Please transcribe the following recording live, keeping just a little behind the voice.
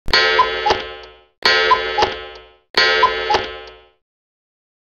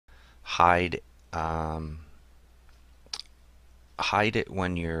hide hide it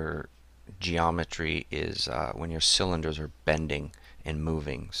when your geometry is when your cylinders are bending and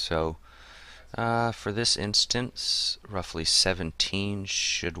moving. So for this instance, roughly 17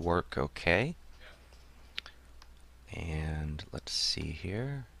 should work okay. And let's see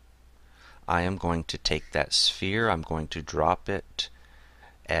here. I am going to take that sphere, I'm going to drop it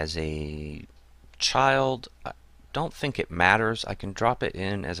as a child. I don't think it matters. I can drop it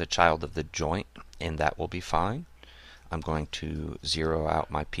in as a child of the joint, and that will be fine. I'm going to zero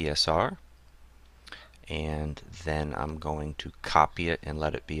out my PSR, and then I'm going to copy it and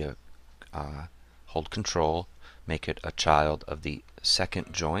let it be a hold control, make it a child of the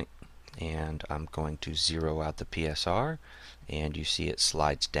second joint, and I'm going to zero out the PSR, and you see it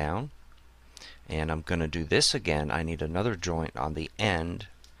slides down. And I'm going to do this again. I need another joint on the end.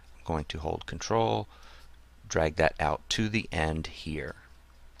 I'm going to hold control, drag that out to the end here.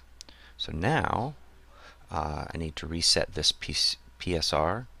 So now I need to reset this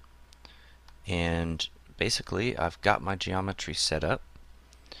PSR, and basically I've got my geometry set up,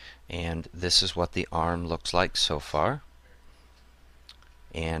 and this is what the arm looks like so far.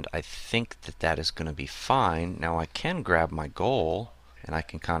 And I think that that is going to be fine. Now I can grab my goal and I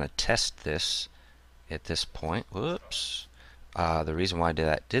can kind of test this at this point. Whoops. The reason why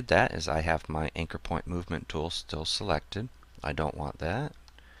I did that is I have my anchor point movement tool still selected. I don't want that.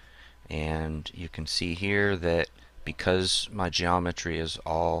 And you can see here that because my geometry is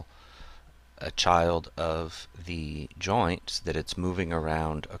all a child of the joints, that it's moving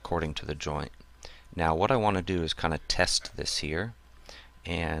around according to the joint. Now what I want to do is kind of test this here,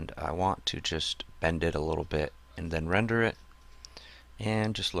 and I want to just bend it a little bit and then render it,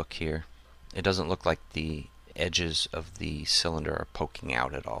 and just look here. It doesn't look like the edges of the cylinder are poking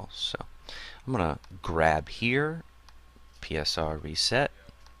out at all. So I'm going to grab here, PSR reset,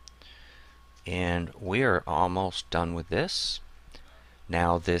 and we're almost done with this.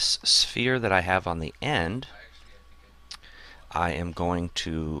 Now this sphere that I have on the end, I am going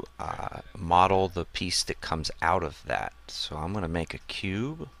to model the piece that comes out of that. So I'm going to make a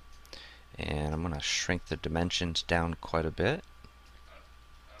cube, and I'm going to shrink the dimensions down quite a bit.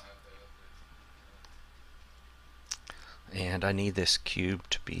 And I need this cube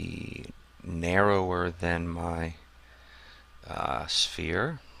to be narrower than my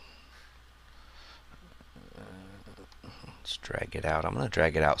sphere. Let's drag it out. I'm going to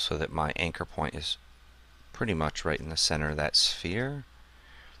drag it out so that my anchor point is pretty much right in the center of that sphere.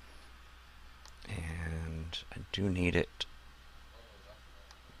 And I do need it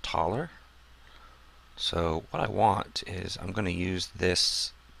taller. So what I want is I'm going to use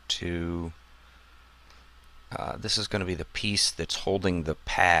this to this is going to be the piece that's holding the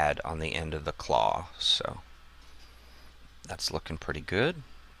pad on the end of the claw. So that's looking pretty good.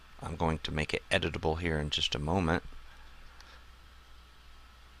 I'm going to make it editable here in just a moment.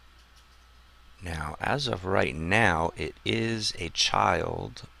 Now, as of right now, it is a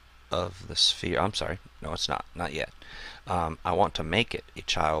child of the sphere. I'm sorry, no, it's not yet. I want to make it a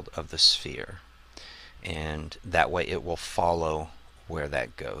child of the sphere, and that way it will follow where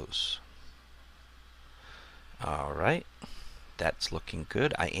that goes. Alright, that's looking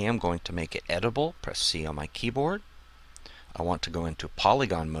good. I am going to make it editable. Press C on my keyboard. I want to go into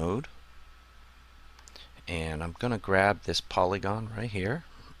polygon mode, and I'm going to grab this polygon right here,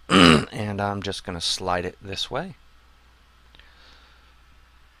 and I'm just going to slide it this way.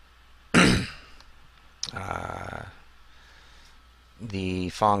 The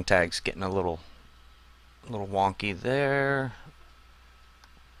Fong tag's getting a little wonky there.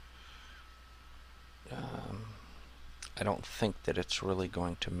 I don't think that it's really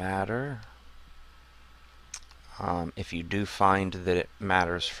going to matter. If you do find that it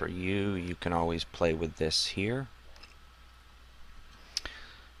matters for you, you can always play with this here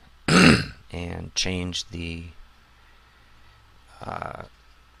and change the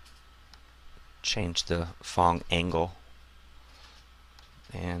Fong angle,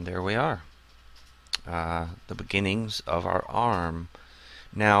 and there we are. The beginnings of our arm.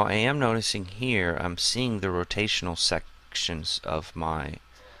 Now I am noticing here I'm seeing the rotational sections of my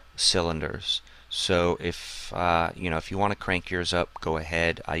cylinders. So if if you want to crank yours up, go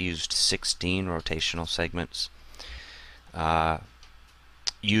ahead. I used 16 rotational segments.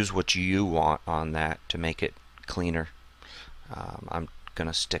 Use what you want on that to make it cleaner. I'm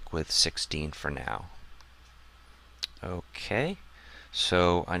gonna stick with 16 for now. Okay,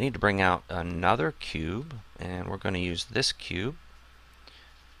 so I need to bring out another cube, and we're going to use this cube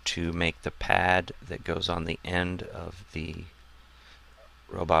to make the pad that goes on the end of the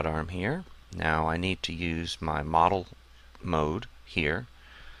robot arm here. Now I need to use my model mode here.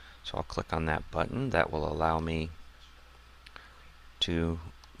 So I'll click on that button. That will allow me to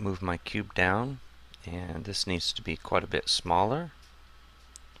move my cube down, and this needs to be quite a bit smaller.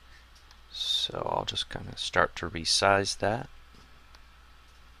 So I'll just kind of start to resize that.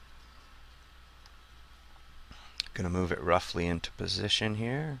 Going to move it roughly into position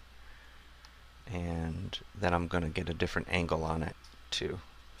here, and then I'm going to get a different angle on it to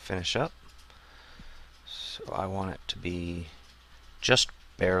finish up. So I want it to be just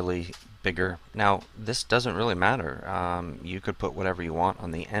barely bigger. Now this doesn't really matter. You could put whatever you want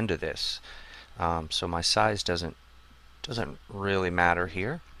on the end of this. So my size doesn't really matter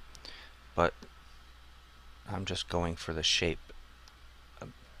here, but I'm just going for the shape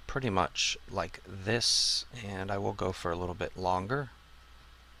pretty much like this, and I will go for a little bit longer.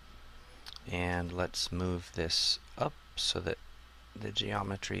 And let's move this up so that the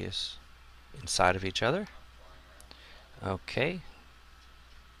geometry is inside of each other. Okay.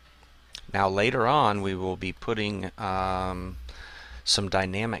 Now later on we will be putting some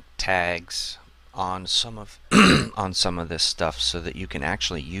dynamic tags on some of on some of this stuff so that you can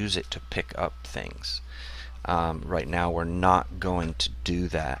actually use it to pick up things. Right now we're not going to do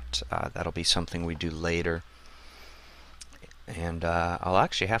that. That'll be something we do later. And I'll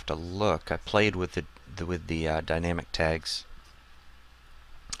actually have to look. I played with the dynamic tags.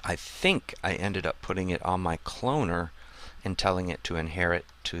 I think I ended up putting it on my cloner and telling it to inherit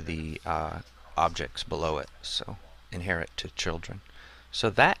to the objects below it. So inherit to children. So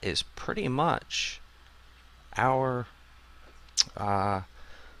that is pretty much our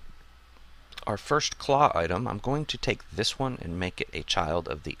first claw item. I'm going to take this one and make it a child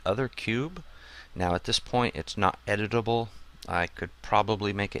of the other cube. Now at this point it's not editable. I could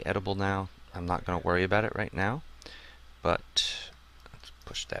probably make it editable now. I'm not going to worry about it right now. But let's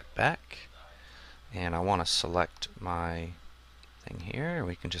push that back. And I want to select my thing here.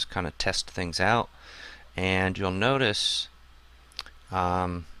 We can just kind of test things out. And you'll notice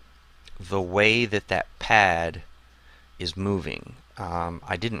the way that pad is moving.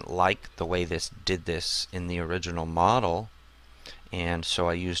 I didn't like the way this did this in the original model, and so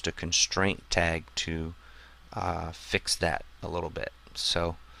I used a constraint tag to fix that a little bit.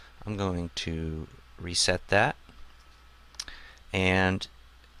 So I'm going to reset that, and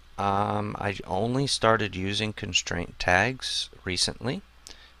I only started using constraint tags recently,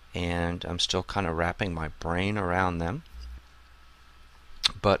 and I'm still kind of wrapping my brain around them.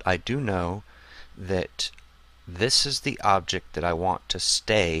 But I do know that this is the object that I want to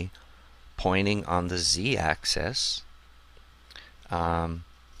stay pointing on the z-axis, and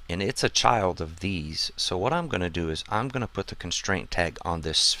it's a child of these. So what I'm going to do is I'm going to put the constraint tag on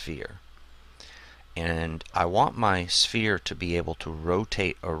this sphere, and I want my sphere to be able to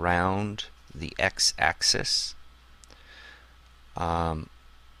rotate around the x-axis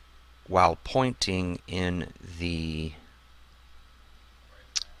while pointing in the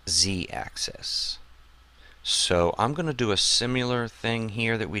z-axis. So I'm going to do a similar thing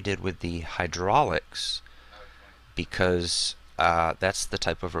here that we did with the hydraulics, because that's the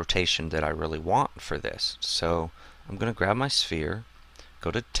type of rotation that I really want for this. So I'm going to grab my sphere, go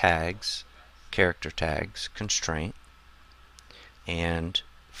to tags, character tags, constraint, and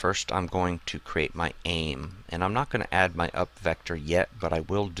first I'm going to create my aim. And I'm not going to add my up vector yet, but I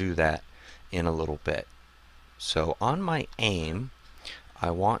will do that in a little bit. So on my aim,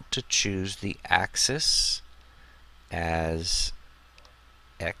 I want to choose the axis as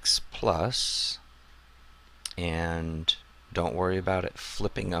x plus, and don't worry about it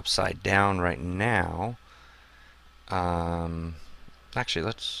flipping upside down right now. Actually,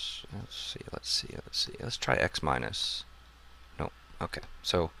 let's see. Let's try x minus. No, okay.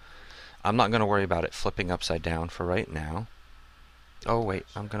 So I'm not going to worry about it flipping upside down for right now. Oh wait,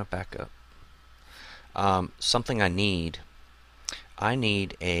 I'm going to back up. Something I need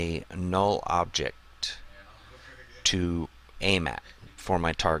a null object to aim at for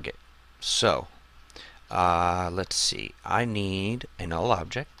my target. So let's see. I need a null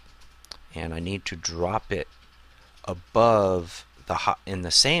object, and I need to drop it above in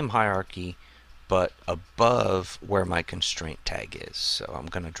the same hierarchy, but above where my constraint tag is. So I'm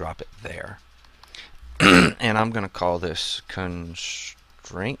going to drop it there, and I'm going to call this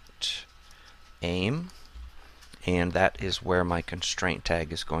constraint aim, and that is where my constraint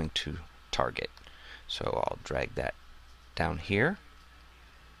tag is going to target. So I'll drag that down here,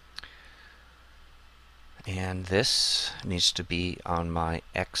 and this needs to be on my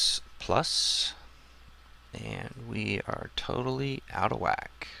x plus, and we are totally out of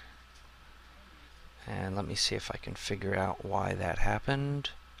whack. And let me see if I can figure out why that happened.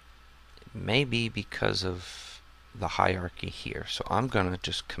 It may be because of the hierarchy here. So I'm going to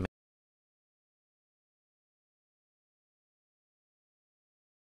just commit